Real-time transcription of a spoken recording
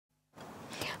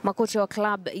Makocha wa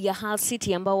klabu ya Hull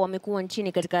City ambao wamekuwa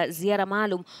nchini katika ziara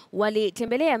maalum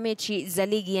walitembelea mechi za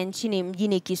ligi ya nchini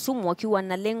mjini Kisumu wakiwa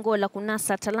na lengo la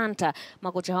kunasa talanta.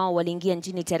 Makocha hao waliingia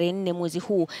nchini tarehe 4 mwezi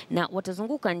huu na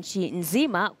watazunguka nchi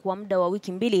nzima kwa muda wa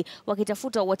wiki mbili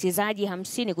wakitafuta wachezaji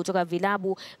 50 kutoka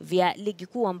vilabu vya ligi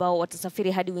kuu ambao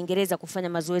watasafiri hadi Uingereza kufanya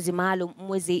mazoezi maalum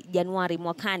mwezi Januari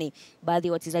mwakani. Baadhi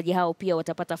ya wachezaji hao pia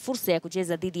watapata fursa ya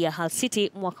kucheza dhidi ya Hull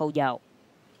City mwaka ujao.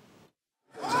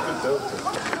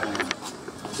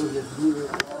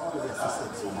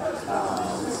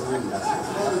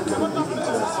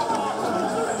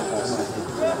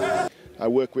 I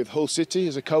work with Hull City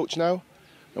as a coach now,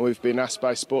 and we've been asked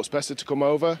by Sportspesa to come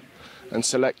over and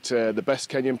select the best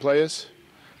Kenyan players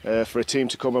for a team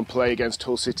to come and play against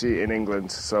Hull City in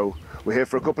England. So we're here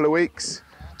for a couple of weeks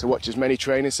to watch as many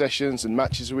training sessions and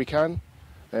matches as we can,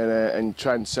 and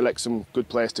try and select some good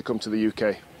players to come to the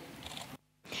UK.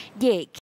 Yeah.